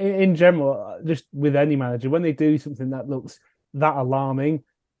think in general, just with any manager, when they do something that looks that alarming,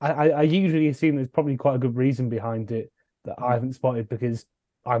 I usually assume there's probably quite a good reason behind it that I haven't spotted, because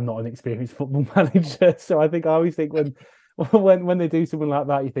I'm not an experienced football manager. So I always think when they do something like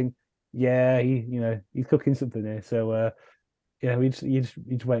that, you think, yeah, he's cooking something here. So you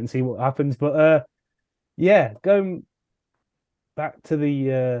just wait and see what happens. But yeah, going back to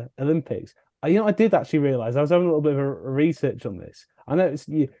the Olympics, I did actually realise I was having a little bit of a research on this. I noticed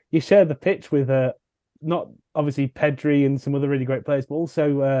you share the pitch with not obviously Pedri and some other really great players, but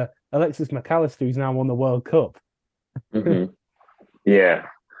also Alexis McAllister, who's now won the World Cup. Hmm. Yeah,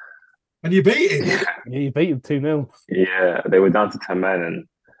 And you beat him. Yeah, you beat him 2-0. yeah. They were down to 10 men, and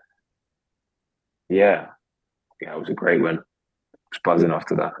yeah, it was a great win. I was buzzing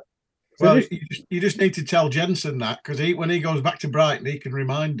after that. Well, this- you just need to tell Jensen that, because when he goes back to Brighton, he can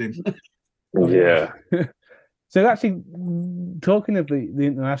remind him. Yeah. So actually, talking of the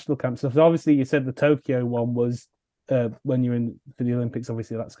international camps, so obviously you said the Tokyo one was when you're in for the Olympics.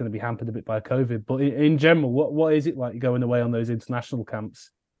 Obviously, that's going to be hampered a bit by COVID. But in general, what is it like going away on those international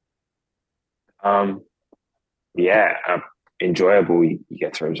camps? Yeah, enjoyable. You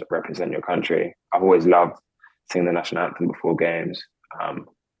get to represent your country. I've always loved singing the national anthem before games.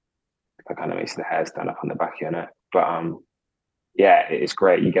 That kind of makes the hair stand up on the back of your neck. But yeah, it's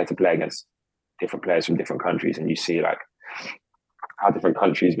great. You get to play against different players from different countries, and you see like how different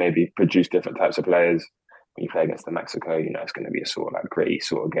countries maybe produce different types of players. When you play against the Mexico, it's going to be a sort of like gritty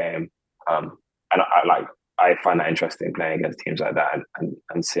sort of game. And I find that interesting, playing against teams like that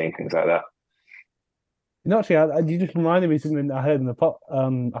and seeing things like that. Actually, you just reminded me of something I heard in the pot. I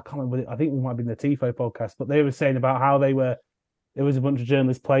can't remember. I think it might be in the Tifo podcast, but they were saying about how there was a bunch of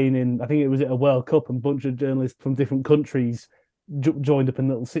journalists playing in. I think it was at a World Cup, and a bunch of journalists from different countries joined up in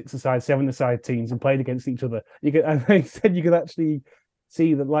little 6-a-side, 7-a-side teams and played against each other. And they said you could actually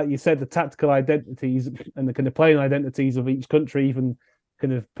see that, like you said, the tactical identities and the kind of playing identities of each country even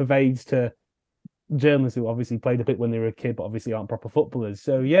kind of pervades to journalists who obviously played a bit when they were a kid, but obviously aren't proper footballers.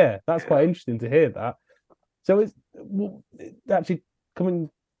 So yeah, that's quite interesting to hear that. So it's actually coming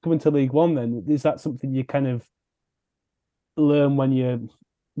to League One. Then is that something you kind of learn when you're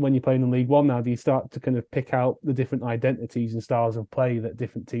playing in League One now? Do you start to kind of pick out the different identities and styles of play that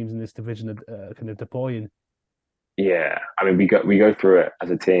different teams in this division are kind of deploying? Yeah, I mean, we go through it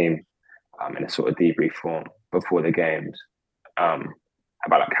as a team in a sort of debrief form before the games about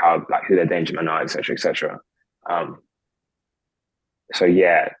who their danger men are, etc., etc. So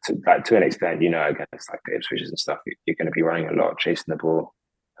yeah, to an extent, against like the Ipswiches and stuff, you're going to be running a lot, chasing the ball.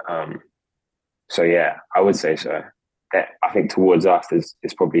 So yeah, I would say so. I think towards us, there's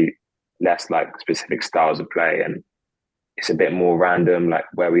probably less like specific styles of play, and it's a bit more random, like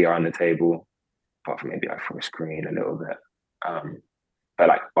where we are on the table, apart from maybe like from a screen a little bit. But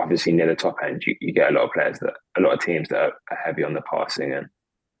like obviously near the top end, you get a lot of teams that are heavy on the passing, and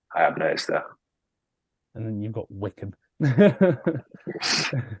I have noticed that. And then you've got Wickham.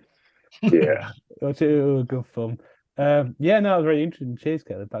 Yeah. Good fun. Yeah, no, it was very interesting. Cheers,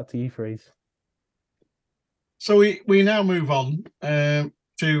 Kelly. Back to you, Freeze. So we now move on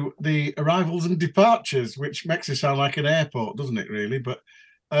to the arrivals and departures, which makes it sound like an airport, doesn't it, really? But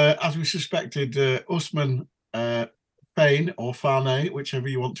as we suspected, Usman Fain, or Fane, whichever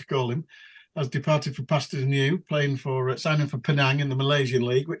you want to call him, has departed for Pastors New, signing for Penang in the Malaysian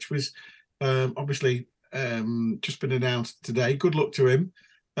League, which was obviously just been announced today. Good luck to him.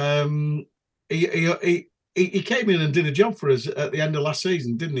 He came in and did a job for us at the end of last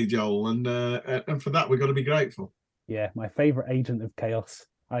season, didn't he, Joel? And for that, we've got to be grateful. Yeah, my favourite agent of chaos.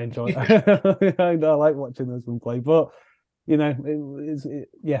 I enjoy it. I like watching this one play. But, I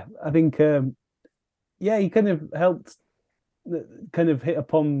think, he kind of helped kind of hit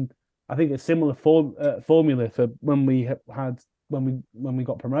upon, I think, a similar formula for when we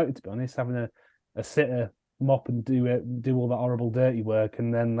got promoted, to be honest, having a sitter mop and do all that horrible dirty work,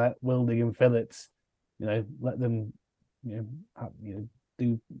 and then let Wilding and Phillips, let them,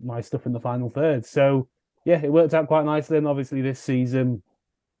 do my stuff in the final third. So yeah, it worked out quite nicely. And obviously this season,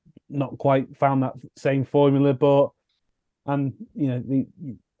 not quite found that same formula, but as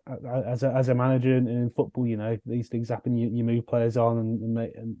a manager and in football, these things happen. You move players on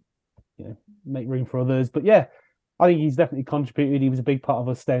and make room for others. But yeah, I think he's definitely contributed. He was a big part of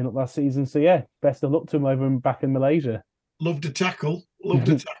us staying up last season. So yeah, best of luck to him over and back in Malaysia. Loved a tackle.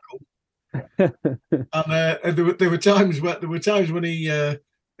 And there were times when he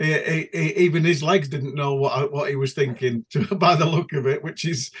even his legs didn't know what he was thinking by the look of it,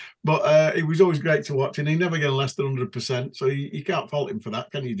 but he was always great to watch, and he never got less than 100%. So you can't fault him for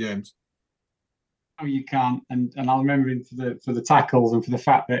that, can you, James? No, you can't. And I'll remember him for the tackles and for the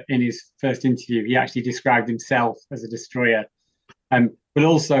fact that in his first interview he actually described himself as a destroyer. But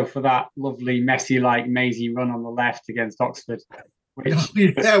also for that lovely Messi-like mazy run on the left against Oxford, which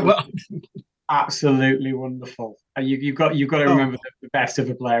absolutely wonderful. And you've got to remember the best of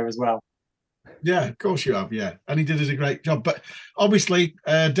a player as well. Yeah, of course you have. Yeah, and he did a great job. But obviously,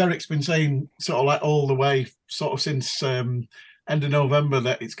 Derek's been saying sort of like all the way, sort of since end of November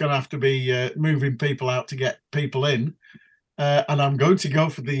that it's going to have to be moving people out to get people in. And I'm going to go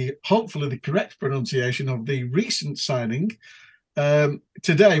for hopefully the correct pronunciation of the recent signing.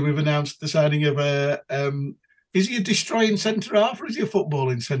 Today we've announced the signing of is he a destroying centre half or is he a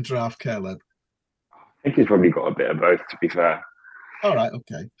footballing centre half, Caleb? I think he's probably got a bit of both, to be fair. All right,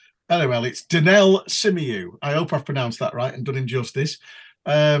 okay. Anyway, it's Daniel Simiyu. I hope I've pronounced that right and done him justice.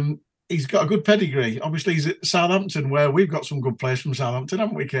 He's got a good pedigree. Obviously, he's at Southampton, where we've got some good players from Southampton,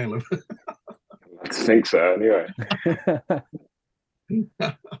 haven't we, Caleb? I think so, anyway.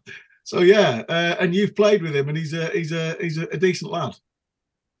 So yeah, and you've played with him, and he's a decent lad.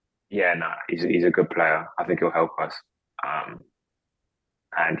 Yeah, no, he's a good player. I think he'll help us.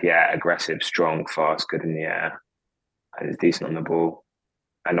 And yeah, aggressive, strong, fast, good in the air, and he's decent on the ball.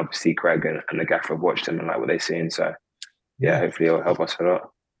 And obviously, Greg and the gaffer have watched him and like what they've seen. So yeah, hopefully he'll help us a lot.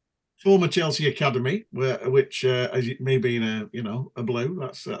 Former Chelsea academy, which as me being a blue,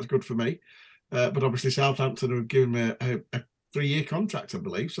 that's good for me. But obviously Southampton have given him a 3-year contract, I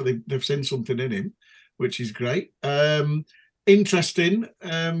believe. So they've seen something in him, which is great. Interesting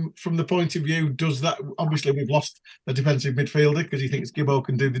from the point of view, does that, obviously we've lost a defensive midfielder because he thinks Gibbo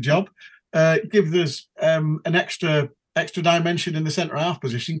can do the job. Give us an extra dimension in the centre half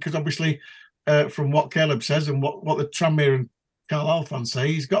position, because obviously from what Caleb says and what the Tranmere and Carlisle fans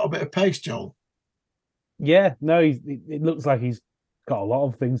say, he's got a bit of pace, Joel. Yeah, no, it looks like he's got a lot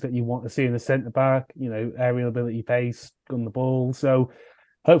of things that you want to see in the centre back. Aerial ability, pace, gun the ball. So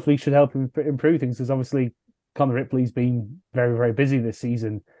hopefully, should help him improve things. Because obviously, Connor Ripley's been very, very busy this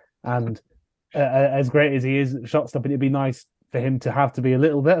season, and as great as he is at shot stopping, it'd be nice for him to have to be a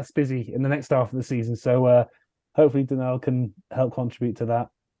little less busy in the next half of the season. So hopefully, Daniel can help contribute to that.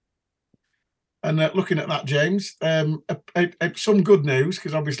 And looking at that, James, some good news,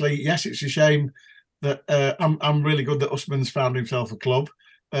 because obviously, yes, it's a shame that I'm really good that Usman's found himself a club.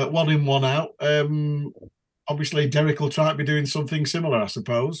 1 in, 1 out. Obviously, Derek will try to be doing something similar, I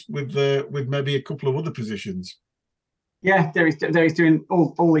suppose, with maybe a couple of other positions. Yeah, Derek's doing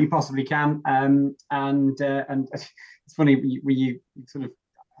all he possibly can. And it's funny, you sort of,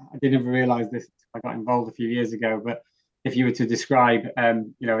 I didn't ever realise this. I got involved a few years ago, but if you were to describe,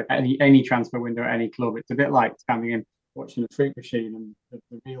 any transfer window at any club, it's a bit like standing in watching a fruit machine and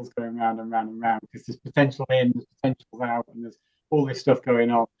the wheels going round and round and round, because there's potential in, there's potential out, and there's all this stuff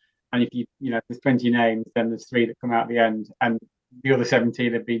going on. And if there's 20 names, then there's 3 that come out at the end, and the other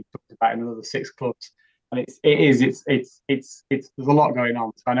 17 have been talked about in another 6 clubs. And there's a lot going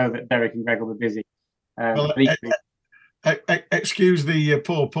on. So I know that Derek and Greg will be busy. Excuse the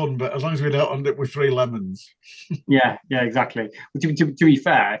poor pun, but as long as we don't end up with 3 lemons. yeah, exactly. But to be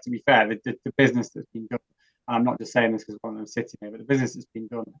fair, the business that's been done, and I'm not just saying this because one of them sitting here, but the business that's been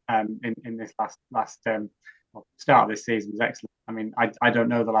done in this last start of this season was excellent. I mean, I don't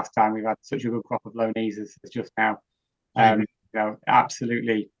know the last time we've had such a good crop of loanees as just now.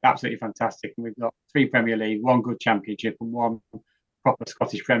 Absolutely fantastic. And we've got 3 Premier League, 1 good Championship, and 1 proper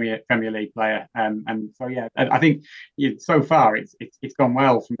Scottish Premier League player. And so yeah, I think so far it's gone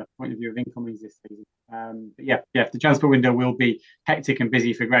well from the point of view of incomings this season. But yeah, the transfer window will be hectic and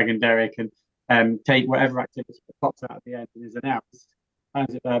busy for Greg and Derek, and take whatever activity pops out at the end and is announced. And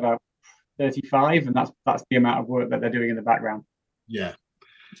it's about 35, and that's the amount of work that they're doing in the background. Yeah.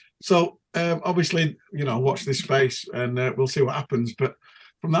 So obviously, watch this space, and we'll see what happens. But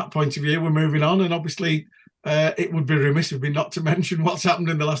from that point of view, we're moving on, and obviously, it would be remiss of me not to mention what's happened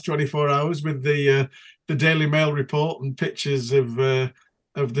in the last 24 hours with the Daily Mail report and pictures of the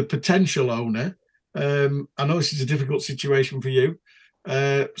potential owner. I know this is a difficult situation for you.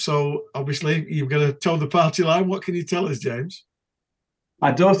 So obviously, you've got to toe the party line. What can you tell us, James?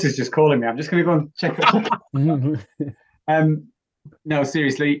 My daughter's just calling me. I'm just going to go and check it. No,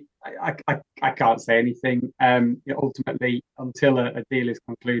 seriously, I can't say anything. Ultimately, until a deal is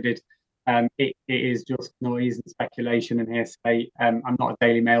concluded, it is just noise and speculation and hearsay. I'm not a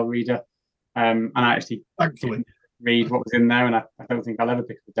Daily Mail reader, and I actually didn't read what was in there, and I don't think I'll ever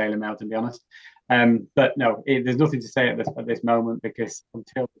pick up the Daily Mail, to be honest. But no, there's nothing to say at this moment, because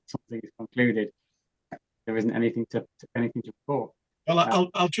until something is concluded, there isn't anything to report. Well,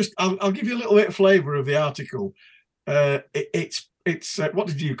 I'll give you a little bit of flavour of the article. It's what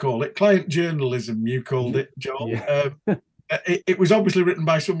did you call it? Client journalism, you called it, Joel. Yeah. It was obviously written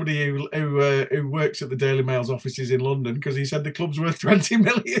by somebody who works at the Daily Mail's offices in London, because he said the club's worth 20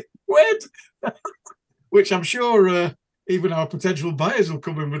 million quid, which I'm sure even our potential buyers will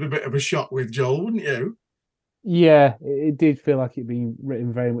come in with a bit of a shock with, Joel, wouldn't you? Yeah, it did feel like it'd been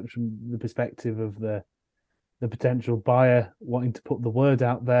written very much from the perspective of the potential buyer wanting to put the word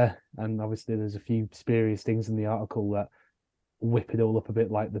out there. And obviously there's a few spurious things in the article that whip it all up a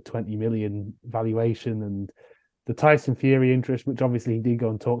bit, like the 20 million valuation and the Tyson Fury interest, which obviously he did go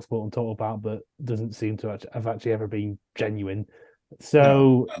on TalkSport and talk about, but doesn't seem to have actually ever been genuine.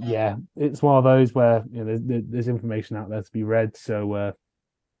 So yeah, it's one of those where there's information out there to be read. So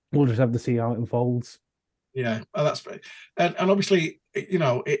we'll just have to see how it unfolds. Yeah, that's and obviously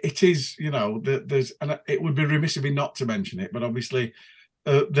it is there's, and it would be remiss of me not to mention it, but obviously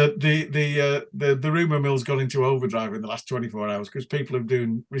the rumor mill's gone into overdrive in the last 24 hours because people are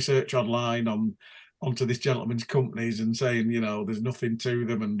doing research online onto this gentleman's companies and saying there's nothing to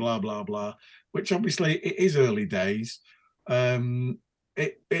them and blah blah blah, which obviously it is early days. If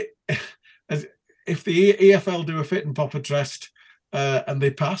the EFL do a fit and proper test and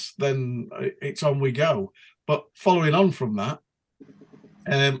they pass, then it's on we go. But following on from that,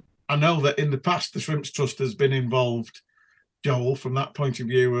 I know that in the past the Shrimps Trust has been involved, Joel, from that point of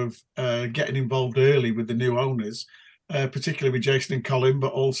view of getting involved early with the new owners, particularly with Jason and Colin,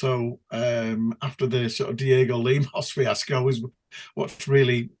 but also after the sort of Diego Lemos fiasco is what's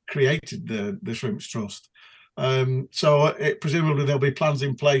really created the Shrimps Trust. So presumably there'll be plans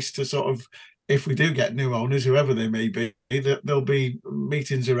in place to sort of, if we do get new owners, whoever they may be, that there'll be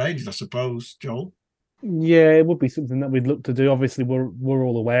meetings arranged, I suppose, Joel. Yeah, it would be something that we'd look to do. Obviously, we're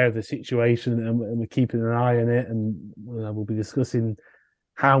all aware of the situation and we're keeping an eye on it, and we'll be discussing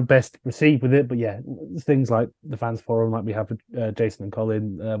how best to proceed with it. But yeah, things like the fans forum, like we have with Jason and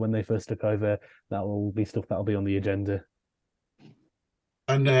Colin when they first took over, that will be stuff that'll be on the agenda.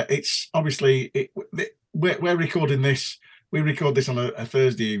 And it's obviously we're recording this. We record this on a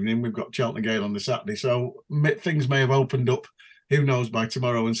Thursday evening. We've got Cheltenham Gale on the Saturday, so things may have opened up. Who knows? By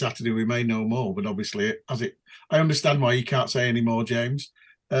tomorrow and Saturday, we may know more. But obviously, I understand why you can't say any more, James.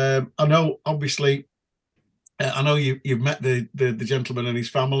 I know, obviously, I know you've met the gentleman and his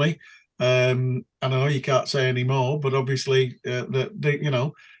family, and I know you can't say any more. But obviously, am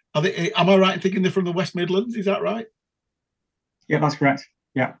I right in thinking they're from the West Midlands? Is that right? Yeah, that's correct.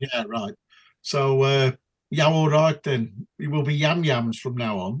 Yeah. Yeah, right. So. Yeah, all right then. It will be Yam Yams from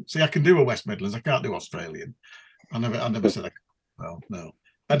now on. See, I can do a West Midlands. I can't do Australian. I never said I could. Well, no.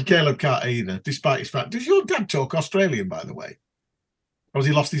 And Caleb can't either, despite his fact. Does your dad talk Australian, by the way? Or has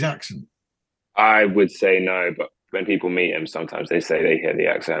he lost his accent? I would say no, but when people meet him, sometimes they say they hear the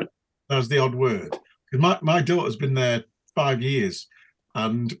accent. That's the odd word. Because my daughter's been there 5 years.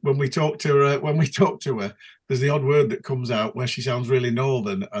 And when we talk to her, there's the odd word that comes out where she sounds really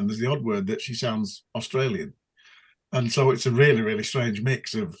northern, and there's the odd word that she sounds Australian. And so it's a really, really strange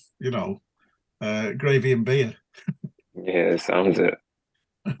mix of, gravy and beer. Yeah, it sounds it.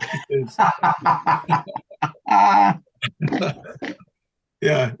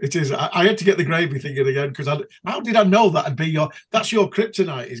 Yeah, it is. I had to get the gravy thinking again because how did I know that'd be that's your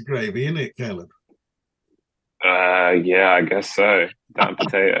kryptonite is gravy, isn't it, Caleb? Yeah, I guess so. That and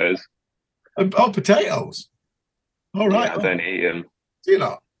potatoes. Potatoes. All right. Yeah, I don't eat them. Do you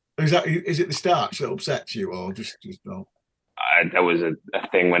not? Is it the starch that upsets you, or just not? There was a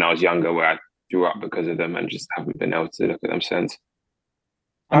thing when I was younger where I grew up because of them and just haven't been able to look at them since.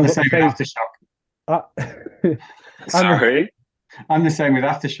 I'm the same with Aftershock. Sorry? I'm the same with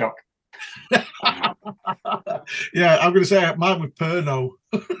Aftershock. Yeah, I'm going to say mine with Pernod.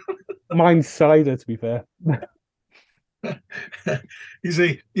 Mine's cider, to be fair. You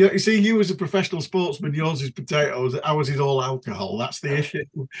see, you as a professional sportsman, yours is potatoes, ours is all alcohol. That's the issue.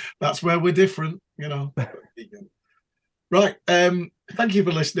 That's where we're different, Right. Thank you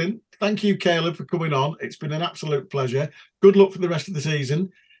for listening. Thank you, Caleb, for coming on. It's been an absolute pleasure. Good luck for the rest of the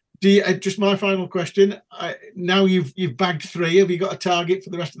season. Just my final question. Now you've bagged 3. Have you got a target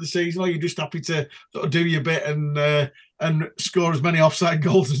for the rest of the season, or are you just happy to sort of do your bit and score as many offside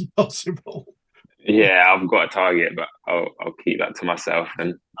goals as possible? Yeah, I've got a target, but I'll keep that to myself,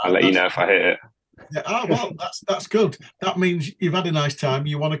 and I'll let you know if I hit it. Yeah, well, that's good. That means you've had a nice time.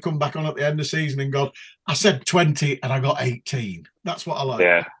 You want to come back on at the end of the season and go, I said 20 and I got 18. That's what I like.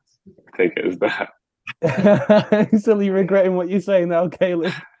 Yeah, take it as that. Instantly regretting what you're saying now,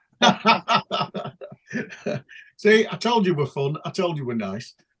 Caleb. See, I told you we're fun. I told you we're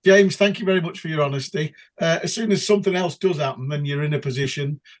nice. James, thank you very much for your honesty. As soon as something else does happen, then you're in a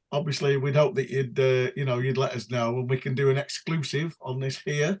position. Obviously, we'd hope that you'd let us know, and we can do an exclusive on this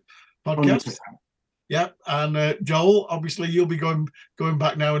here podcast. 100%. Yeah, and Joel, obviously, you'll be going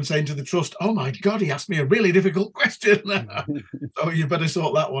back now and saying to the trust, "Oh my God, he asked me a really difficult question." So you better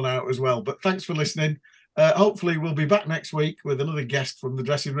sort that one out as well. But thanks for listening. Hopefully, we'll be back next week with another guest from the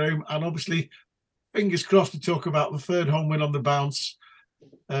dressing room, and obviously, fingers crossed to talk about the 3rd home win on the bounce.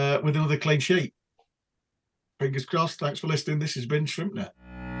 With another clean sheet. Fingers crossed. Thanks for listening. This has been Shrimpnet.